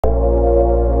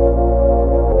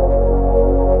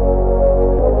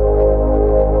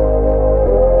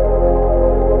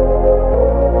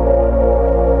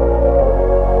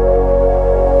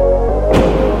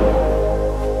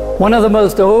One of the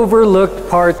most overlooked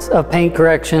parts of paint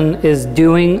correction is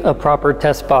doing a proper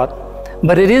test spot.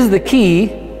 But it is the key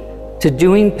to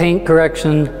doing paint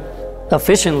correction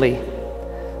efficiently.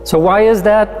 So why is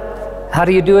that? How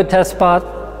do you do a test spot?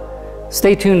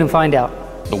 Stay tuned and find out.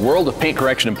 The world of paint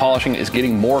correction and polishing is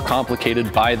getting more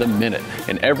complicated by the minute.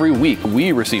 And every week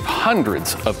we receive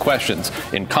hundreds of questions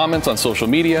in comments on social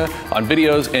media, on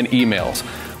videos, and emails.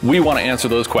 We want to answer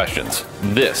those questions.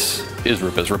 This is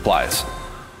RUPES Replies.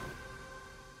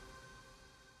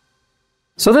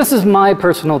 So this is my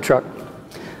personal truck.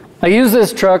 I use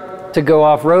this truck to go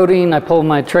off-roading. I pull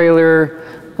my trailer,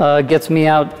 gets me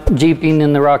out jeeping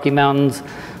in the Rocky Mountains.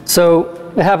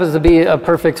 So it happens to be a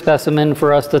perfect specimen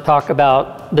for us to talk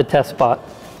about the test spot.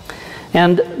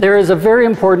 And there is a very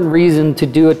important reason to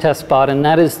do a test spot, and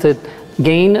that is to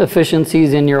gain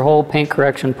efficiencies in your whole paint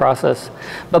correction process.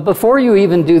 But before you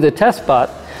even do the test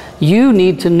spot, you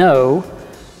need to know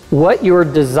what your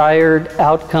desired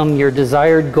outcome, your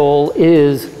desired goal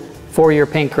is for your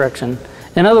paint correction.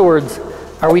 In other words,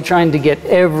 are we trying to get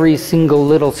every single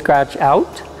little scratch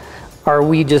out? Are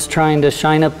we just trying to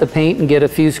shine up the paint and get a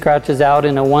few scratches out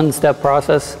in a one-step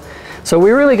process? So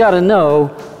we really got to know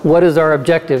what is our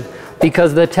objective,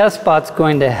 because the test spot's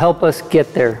going to help us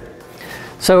get there.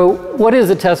 So what is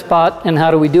a test spot and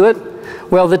how do we do it?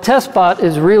 Well, the test spot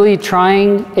is really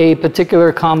trying a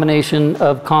particular combination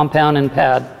of compound and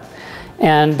pad.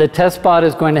 And the test spot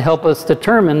is going to help us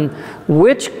determine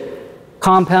which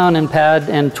compound and pad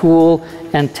and tool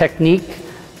and technique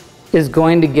is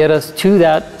going to get us to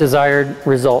that desired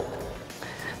result.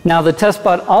 Now, the test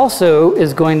spot also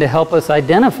is going to help us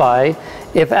identify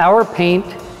if our paint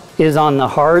is on the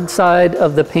hard side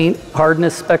of the paint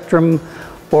hardness spectrum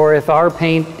or if our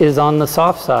paint is on the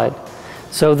soft side.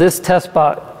 So this test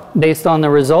spot, based on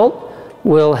the result,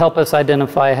 will help us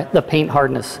identify the paint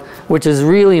hardness, which is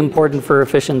really important for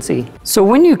efficiency. So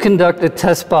when you conduct a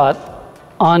test spot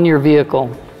on your vehicle,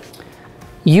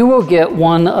 you will get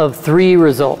one of three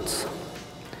results.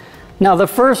 Now, the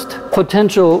first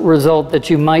potential result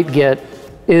that you might get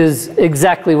is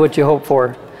exactly what you hope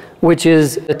for, which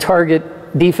is the target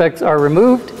defects are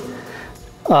removed,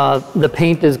 the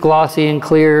paint is glossy and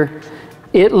clear,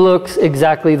 it looks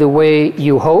exactly the way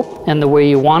you hope and the way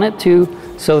you want it to.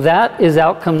 So that is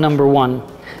outcome number one.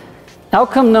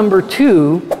 Outcome number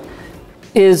two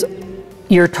is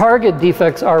your target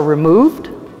defects are removed.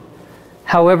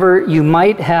 However, you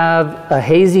might have a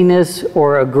haziness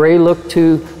or a gray look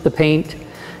to the paint,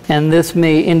 and this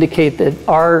may indicate that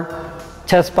our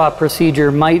test spot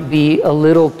procedure might be a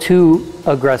little too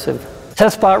aggressive.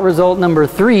 Test spot result number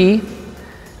three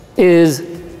is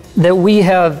that we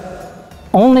have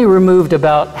only removed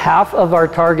about half of our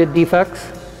target defects,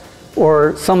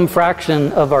 or some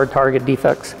fraction of our target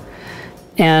defects.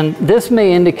 And this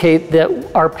may indicate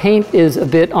that our paint is a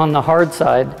bit on the hard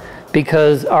side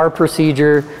because our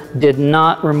procedure did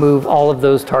not remove all of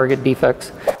those target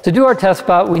defects. To do our test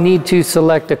spot, we need to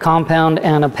select a compound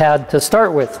and a pad to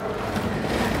start with.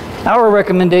 Our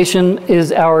recommendation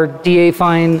is our DA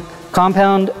Fine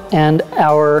compound and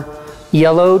our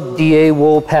yellow DA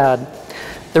Wool pad.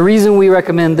 The reason we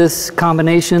recommend this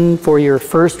combination for your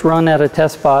first run at a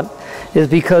test spot is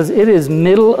because it is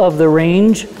middle of the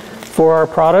range for our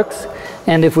products,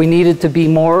 and if we needed to be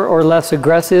more or less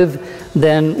aggressive,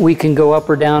 then we can go up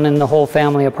or down in the whole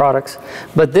family of products.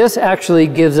 But this actually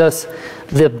gives us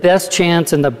the best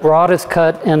chance and the broadest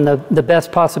cut and the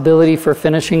best possibility for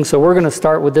finishing, so we're going to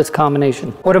start with this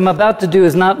combination. What I'm about to do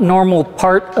is not normal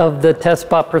part of the test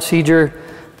spot procedure,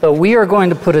 but we are going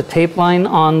to put a tape line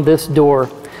on this door.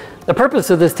 The purpose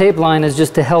of this tape line is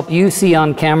just to help you see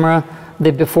on camera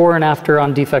the before and after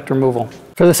on defect removal.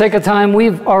 For the sake of time,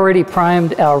 we've already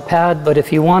primed our pad, but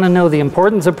if you want to know the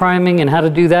importance of priming and how to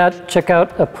do that, check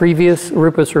out a previous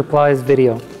RUPES Replies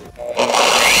video.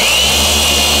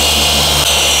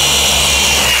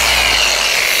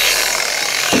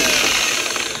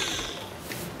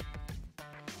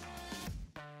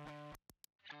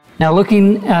 Now,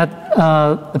 looking at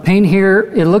the paint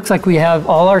here, it looks like we have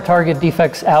all our target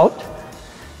defects out,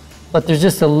 but there's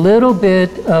just a little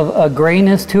bit of a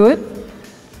grayness to it,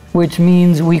 which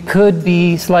means we could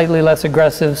be slightly less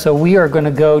aggressive, so we are going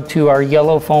to go to our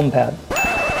yellow foam pad.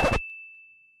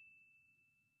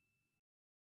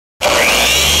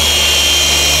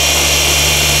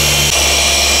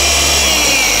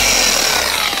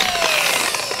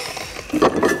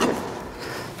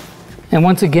 And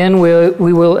once again,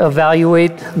 we will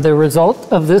evaluate the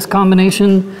result of this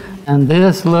combination, and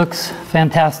this looks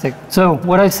fantastic. So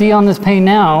what I see on this paint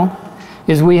now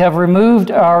is we have removed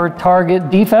our target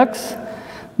defects,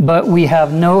 but we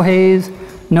have no haze,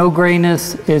 no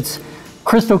grayness. It's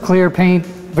crystal clear paint,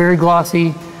 very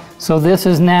glossy. So this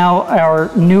is now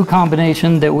our new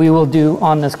combination that we will do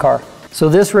on this car. So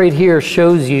this right here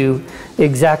shows you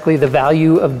exactly the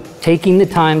value of taking the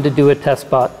time to do a test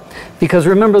spot. Because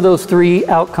remember those three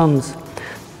outcomes.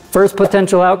 First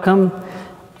potential outcome,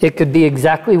 it could be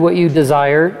exactly what you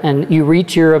desire and you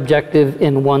reach your objective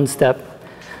in one step.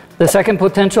 The second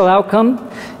potential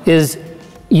outcome is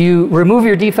you remove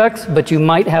your defects, but you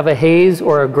might have a haze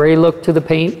or a gray look to the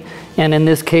paint. And in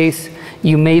this case,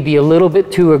 you may be a little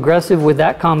bit too aggressive with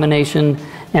that combination,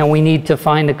 and we need to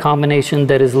find a combination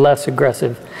that is less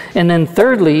aggressive. And then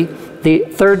thirdly, the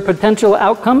third potential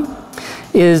outcome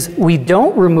is we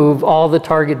don't remove all the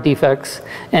target defects,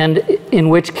 and in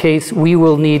which case we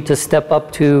will need to step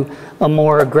up to a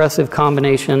more aggressive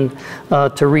combination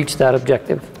to reach that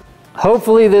objective.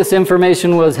 Hopefully this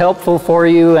information was helpful for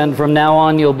you, and from now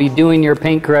on you'll be doing your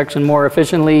paint correction more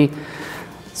efficiently.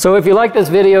 So if you like this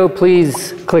video,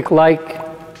 please click like.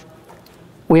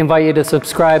 We invite you to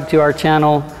subscribe to our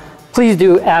channel. Please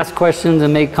do ask questions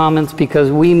and make comments,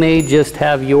 because we may just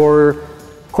have your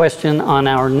question on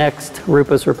our next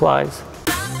RUPES Replies.